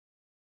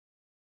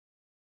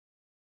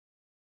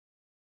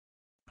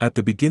At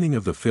the beginning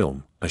of the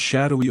film, a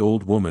shadowy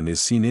old woman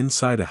is seen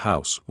inside a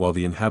house while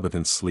the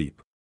inhabitants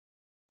sleep.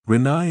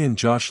 Renai and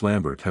Josh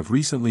Lambert have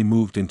recently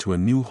moved into a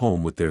new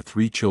home with their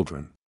 3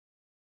 children.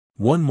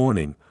 One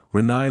morning,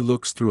 Renai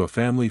looks through a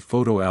family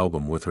photo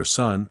album with her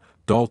son,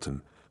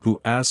 Dalton, who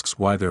asks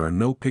why there are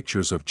no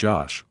pictures of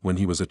Josh when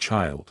he was a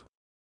child.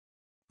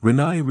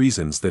 Renai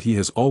reasons that he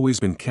has always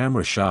been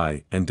camera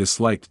shy and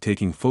disliked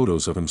taking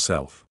photos of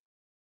himself.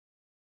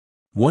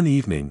 One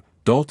evening,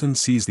 Dalton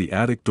sees the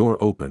attic door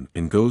open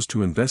and goes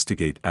to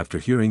investigate after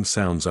hearing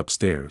sounds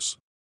upstairs.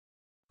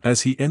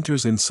 As he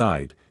enters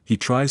inside, he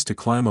tries to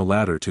climb a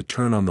ladder to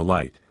turn on the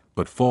light,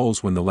 but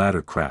falls when the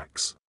ladder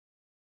cracks.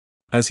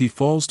 As he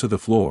falls to the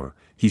floor,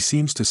 he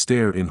seems to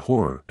stare in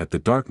horror at the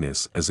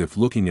darkness as if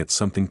looking at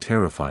something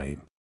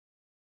terrifying.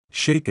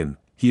 Shaken,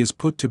 he is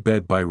put to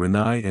bed by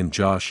Renai and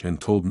Josh and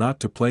told not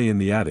to play in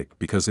the attic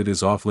because it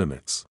is off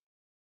limits.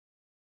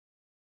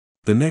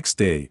 The next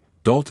day,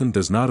 Dalton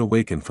does not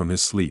awaken from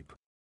his sleep.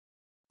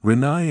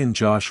 Renai and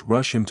Josh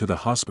rush him to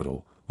the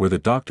hospital, where the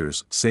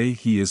doctors say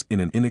he is in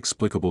an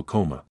inexplicable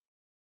coma.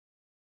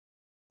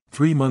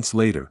 3 months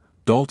later,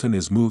 Dalton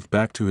is moved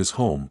back to his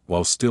home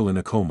while still in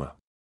a coma.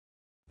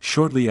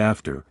 Shortly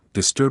after,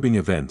 disturbing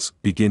events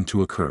begin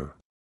to occur.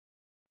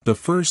 The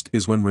first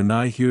is when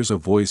Renai hears a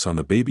voice on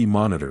the baby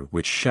monitor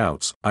which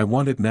shouts, "I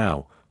want it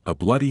now," a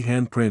bloody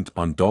handprint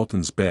on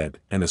Dalton's bed,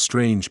 and a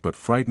strange but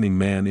frightening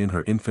man in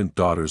her infant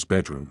daughter's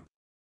bedroom.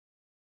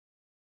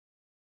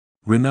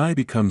 Renai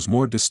becomes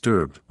more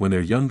disturbed when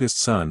their youngest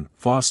son,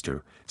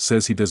 Foster,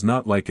 says he does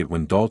not like it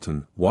when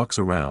Dalton walks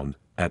around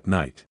at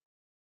night.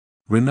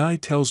 Renai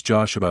tells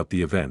Josh about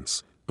the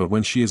events, but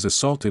when she is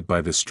assaulted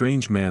by the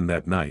strange man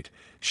that night,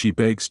 she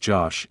begs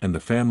Josh and the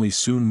family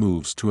soon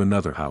moves to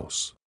another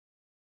house.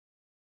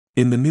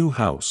 In the new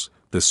house,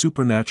 the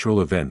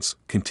supernatural events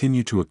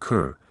continue to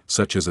occur,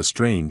 such as a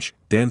strange,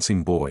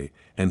 dancing boy,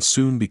 and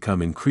soon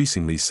become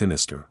increasingly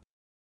sinister.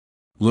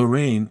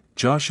 Lorraine,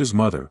 Josh's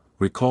mother,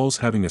 recalls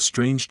having a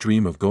strange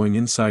dream of going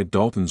inside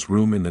Dalton's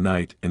room in the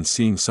night and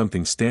seeing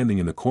something standing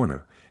in the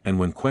corner, and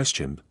when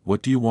questioned,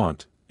 "What do you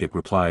want?" it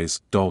replies,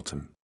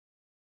 "Dalton."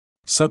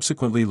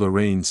 Subsequently,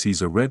 Lorraine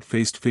sees a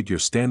red-faced figure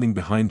standing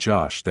behind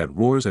Josh that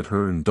roars at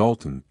her, and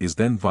Dalton is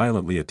then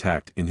violently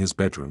attacked in his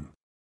bedroom.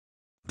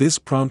 This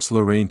prompts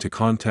Lorraine to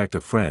contact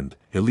a friend,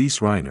 Elise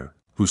Reiner,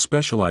 who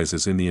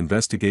specializes in the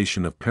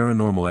investigation of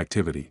paranormal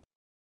activity.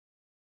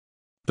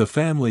 The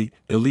family,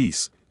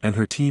 Elise, and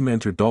her team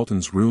enter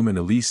Dalton's room, and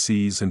Elise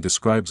sees and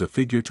describes a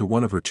figure to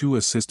one of her 2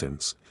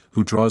 assistants,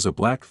 who draws a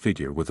black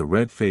figure with a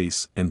red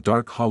face and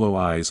dark hollow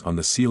eyes on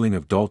the ceiling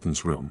of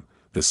Dalton's room,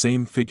 the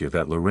same figure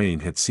that Lorraine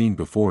had seen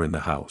before in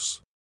the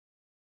house.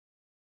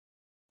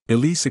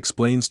 Elise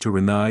explains to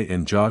Renai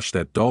and Josh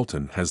that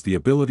Dalton has the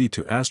ability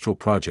to astral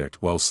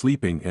project while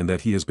sleeping and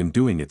that he has been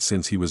doing it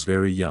since he was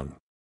very young.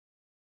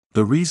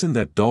 The reason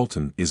that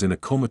Dalton is in a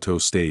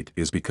comatose state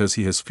is because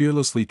he has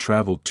fearlessly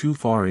traveled too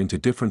far into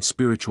different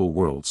spiritual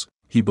worlds.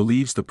 He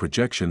believes the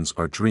projections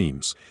are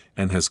dreams,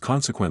 and has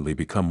consequently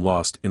become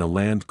lost in a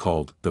land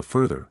called the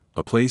Further,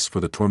 a place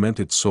for the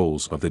tormented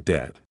souls of the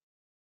dead.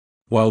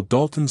 While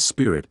Dalton's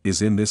spirit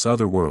is in this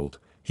other world,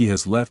 he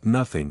has left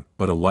nothing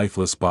but a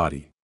lifeless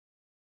body.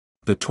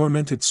 The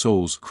tormented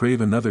souls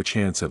crave another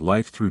chance at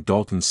life through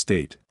Dalton's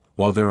state,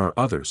 while there are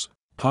others,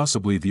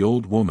 possibly the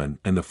old woman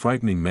and the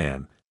frightening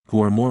man,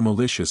 who are more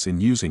malicious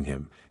in using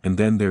him, and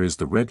then there is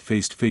the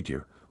red-faced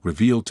figure,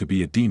 revealed to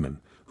be a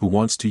demon, who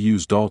wants to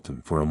use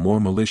Dalton for a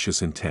more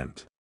malicious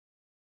intent.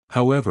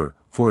 However,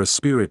 for a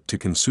spirit to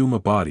consume a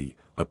body,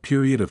 a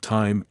period of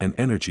time and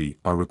energy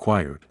are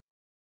required.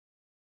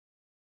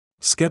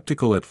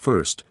 Skeptical at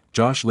first,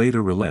 Josh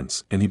later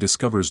relents and he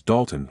discovers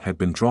Dalton had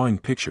been drawing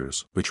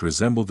pictures which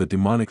resemble the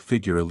demonic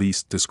figure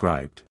Elise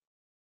described.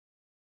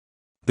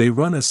 They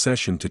run a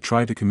session to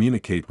try to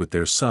communicate with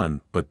their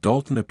son, but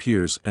Dalton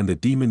appears and the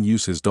demon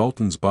uses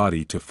Dalton's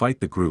body to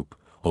fight the group,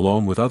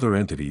 along with other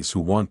entities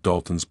who want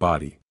Dalton's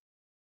body.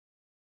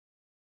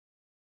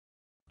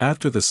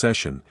 After the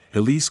session,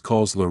 Elise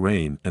calls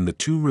Lorraine and the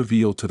 2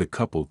 reveal to the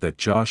couple that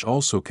Josh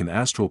also can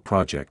astral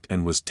project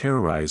and was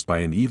terrorized by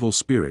an evil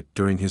spirit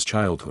during his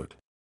childhood.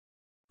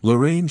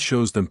 Lorraine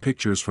shows them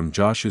pictures from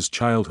Josh's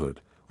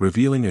childhood,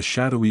 revealing a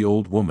shadowy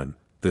old woman,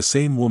 the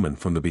same woman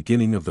from the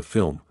beginning of the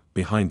film,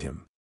 behind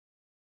him.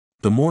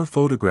 The more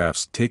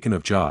photographs taken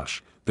of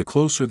Josh, the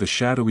closer the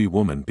shadowy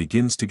woman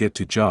begins to get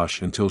to Josh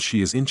until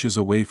she is inches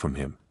away from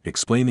him,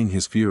 explaining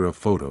his fear of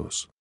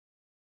photos.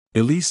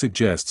 Elise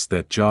suggests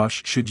that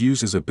Josh should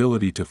use his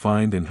ability to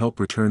find and help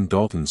return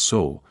Dalton's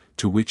soul,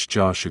 to which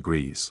Josh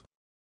agrees.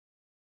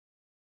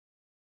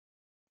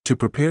 To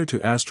prepare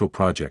to astral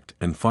project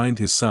and find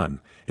his son,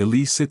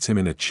 Elise sits him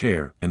in a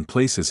chair and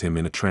places him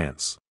in a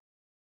trance.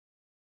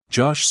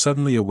 Josh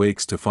suddenly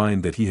awakes to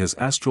find that he has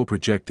astral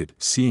projected,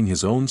 seeing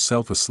his own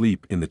self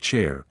asleep in the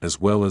chair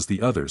as well as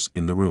the others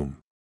in the room.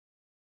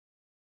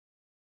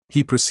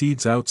 He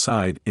proceeds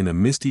outside in a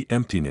misty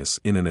emptiness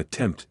in an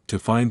attempt to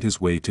find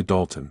his way to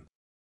Dalton.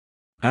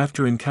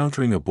 After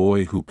encountering a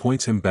boy who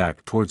points him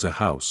back towards a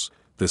house,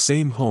 the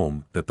same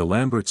home that the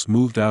Lamberts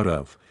moved out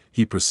of,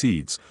 he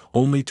proceeds,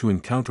 only to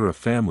encounter a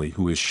family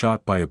who is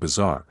shot by a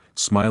bizarre,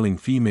 smiling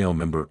female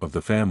member of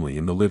the family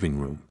in the living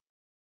room.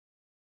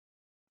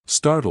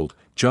 Startled,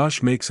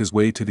 Josh makes his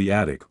way to the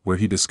attic where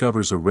he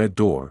discovers a red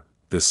door,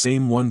 the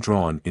same one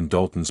drawn in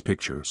Dalton's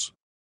pictures.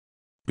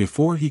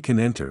 Before he can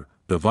enter,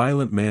 the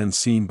violent man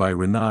seen by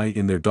Renai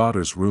in their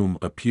daughter's room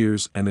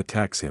appears and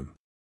attacks him.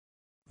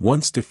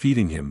 Once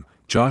defeating him,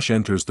 Josh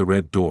enters the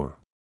red door.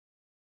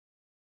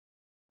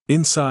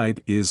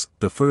 Inside is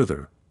the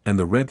Further, and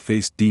the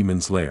red-faced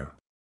demon's lair.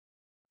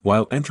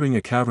 While entering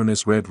a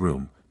cavernous red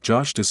room,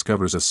 Josh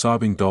discovers a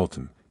sobbing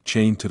Dalton,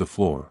 chained to the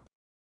floor.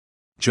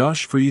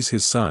 Josh frees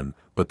his son,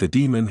 but the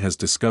demon has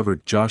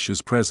discovered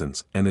Josh's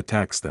presence and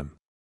attacks them.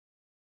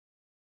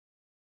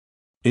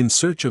 In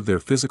search of their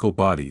physical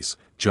bodies,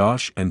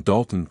 Josh and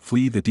Dalton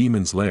flee the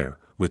demon's lair,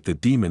 with the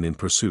demon in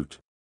pursuit.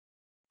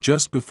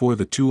 Just before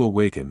the two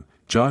awaken,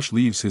 Josh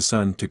leaves his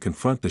son to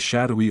confront the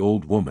shadowy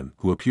old woman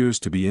who appears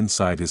to be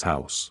inside his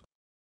house.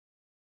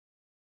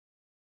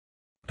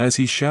 As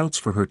he shouts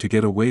for her to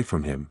get away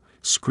from him,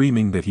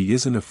 screaming that he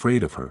isn't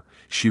afraid of her,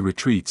 she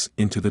retreats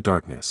into the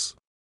darkness.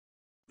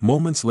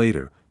 Moments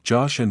later,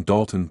 Josh and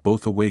Dalton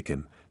both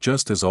awaken,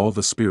 just as all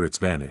the spirits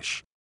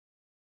vanish.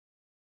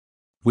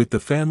 With the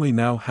family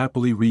now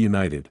happily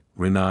reunited,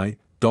 Renai,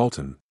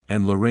 Dalton,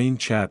 and Lorraine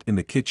chat in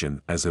the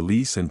kitchen as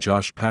Elise and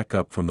Josh pack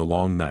up from the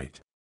long night.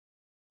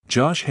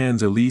 Josh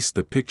hands Elise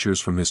the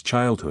pictures from his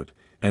childhood,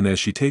 and as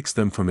she takes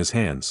them from his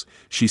hands,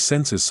 she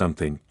senses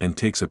something and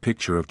takes a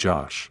picture of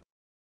Josh.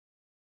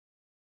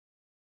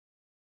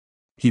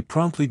 He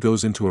promptly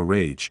goes into a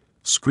rage,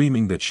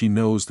 screaming that she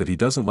knows that he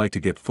doesn't like to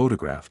get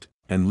photographed,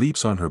 and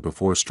leaps on her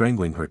before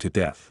strangling her to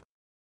death.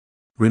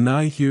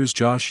 Renai hears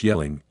Josh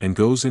yelling and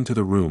goes into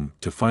the room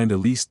to find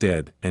Elise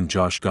dead and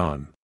Josh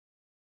gone.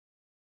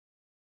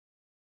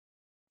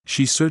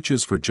 She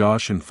searches for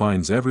Josh and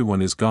finds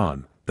everyone is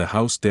gone, the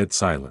house dead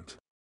silent.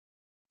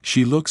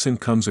 She looks and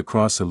comes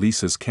across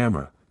Elise's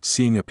camera,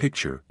 seeing a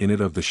picture in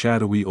it of the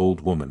shadowy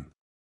old woman.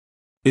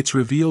 It's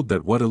revealed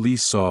that what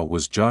Elise saw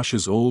was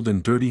Josh's old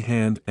and dirty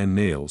hand and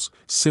nails,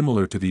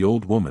 similar to the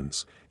old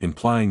woman's,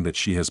 implying that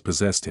she has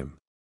possessed him.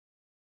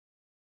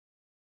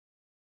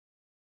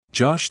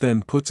 Josh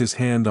then puts his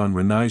hand on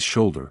Renai's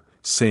shoulder,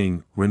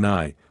 saying,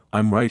 "Renai,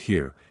 I'm right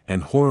here,"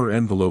 and horror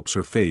envelopes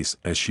her face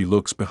as she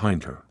looks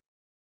behind her.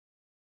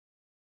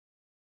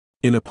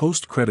 In a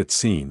post-credit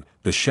scene,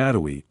 the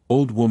shadowy,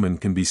 old woman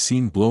can be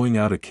seen blowing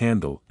out a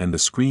candle and the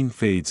screen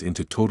fades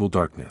into total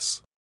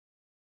darkness.